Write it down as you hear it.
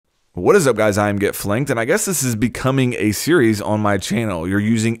What is up, guys? I am Get Flanked, and I guess this is becoming a series on my channel. You're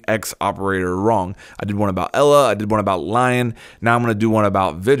using X operator wrong. I did one about Ella, I did one about Lion, now I'm going to do one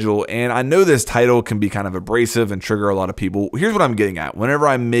about Vigil, and I know this title can be kind of abrasive and trigger a lot of people. Here's what I'm getting at. Whenever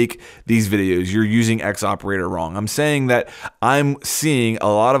I make these videos, you're using X operator wrong. I'm saying that I'm seeing a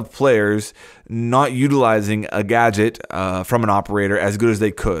lot of players not utilizing a gadget from an operator as good as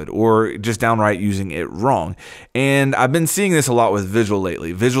they could, or just downright using it wrong. And I've been seeing this a lot with Vigil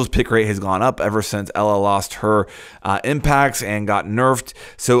lately. Vigil's pick rate has gone up ever since Ella lost her impacts and got nerfed.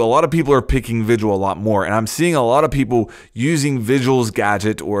 So a lot of people are picking Vigil a lot more, and I'm seeing a lot of people using Vigil's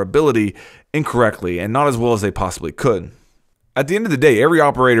gadget or ability incorrectly and not as well as they possibly could. At the end of the day, every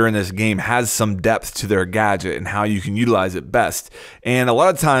operator in this game has some depth to their gadget and how you can utilize it best. And a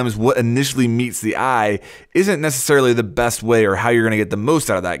lot of times what initially meets the eye isn't necessarily the best way or how you're going to get the most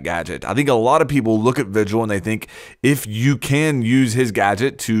out of that gadget. I think a lot of people look at Vigil and they think if you can use his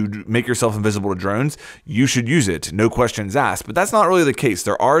gadget to make yourself invisible to drones, you should use it, no questions asked. But that's not really the case.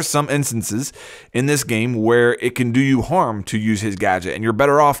 There are some instances in this game where it can do you harm to use his gadget, and you're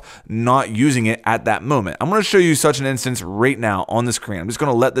better off not using it at that moment. I'm going to show you such an instance right now on the screen. I'm just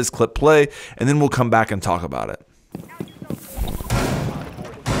going to let this clip play, and then we'll come back and talk about it.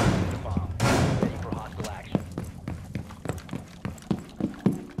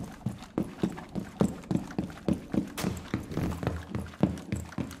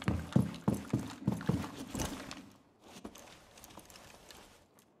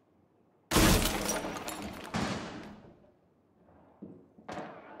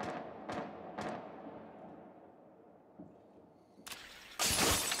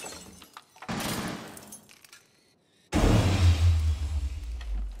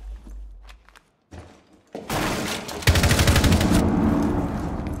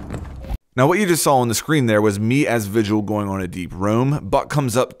 Now what you just saw on the screen there was me as Vigil going on a deep roam. Buck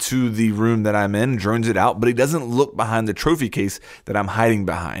comes up to the room that I'm in, drones it out, but he doesn't look behind the trophy case that I'm hiding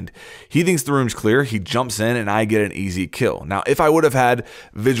behind. He thinks the room's clear, he jumps in, and I get an easy kill. Now if I would have had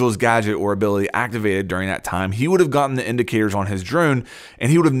Vigil's gadget or ability activated during that time, he would have gotten the indicators on his drone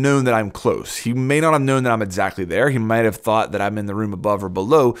and he would have known that I'm close. He may not have known that I'm exactly there. He might have thought that I'm in the room above or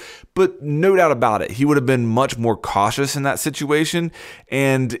below, but no doubt about it, he would have been much more cautious in that situation,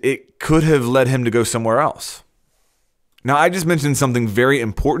 and it could have led him to go somewhere else. Now, I just mentioned something very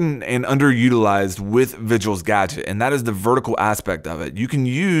important and underutilized with Vigil's gadget, and that is the vertical aspect of it. You can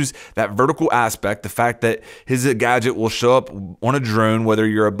use that vertical aspect, the fact that his gadget will show up on a drone, whether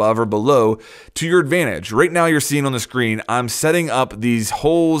you're above or below, to your advantage. Right now, you're seeing on the screen, I'm setting up these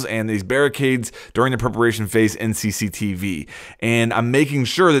holes and these barricades during the preparation phase in CCTV, and I'm making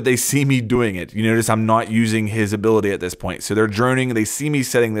sure that they see me doing it. You notice I'm not using his ability at this point. So they're droning, they see me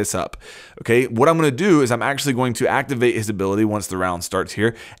setting this up. Okay, what I'm going to do is I'm actually going to activate his ability once the round starts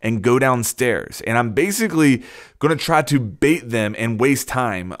here and go downstairs, and I'm basically going to try to bait them and waste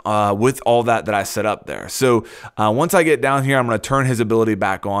time with all that I set up there. So once I get down here, I'm going to turn his ability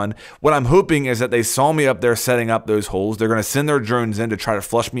back on. What I'm hoping is that they saw me up there setting up those holes. They're going to send their drones in to try to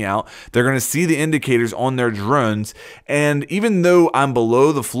flush me out. They're going to see the indicators on their drones, and even though I'm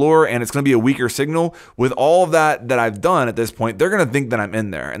below the floor and it's going to be a weaker signal, with all of that I've done at this point, they're going to think that I'm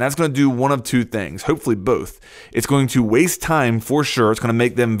in there, and that's going to do one of two things, hopefully both. It's going to waste time for sure. It's going to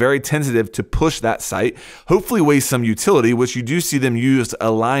make them very tentative to push that site, hopefully waste some utility, which you do see them use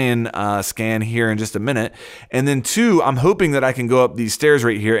a Lion scan here in just a minute. And then two, I'm hoping that I can go up these stairs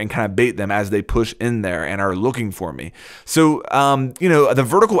right here and kind of bait them as they push in there and are looking for me. So, you know, the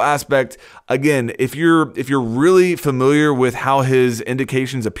vertical aspect, again, if you're really familiar with how his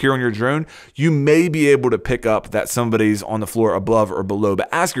indications appear on your drone, you may be able to pick up that somebody's on the floor above or below. But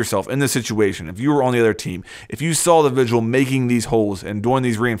ask yourself, in this situation, if you were on the other team, if you saw the Vigil making these holes and doing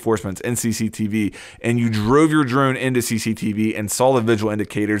these reinforcements in CCTV, and you drove your drone into CCTV and saw the Vigil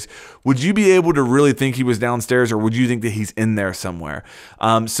indicators, would you be able to really think he was downstairs, or would you think that he's in there somewhere?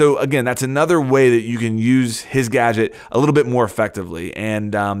 So again, that's another way that you can use his gadget a little bit more effectively,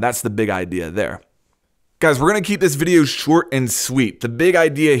 and that's the big idea there. Guys, we're going to keep this video short and sweet. The big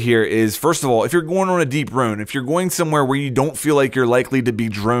idea here is, first of all, if you're going on a deep roam, if you're going somewhere where you don't feel like you're likely to be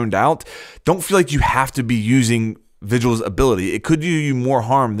droned out, don't feel like you have to be using Vigil's ability. It could do you more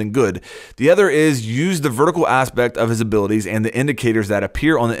harm than good. The other is use the vertical aspect of his abilities and the indicators that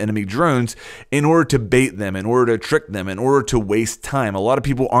appear on the enemy drones in order to bait them, in order to trick them, in order to waste time. A lot of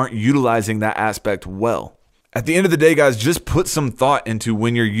people aren't utilizing that aspect well. At the end of the day, guys, just put some thought into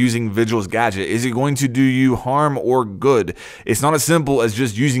when you're using Vigil's gadget. Is it going to do you harm or good? It's not as simple as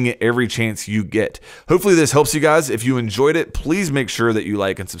just using it every chance you get. Hopefully this helps you guys. If you enjoyed it, please make sure that you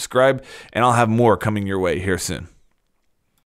like and subscribe, and I'll have more coming your way here soon.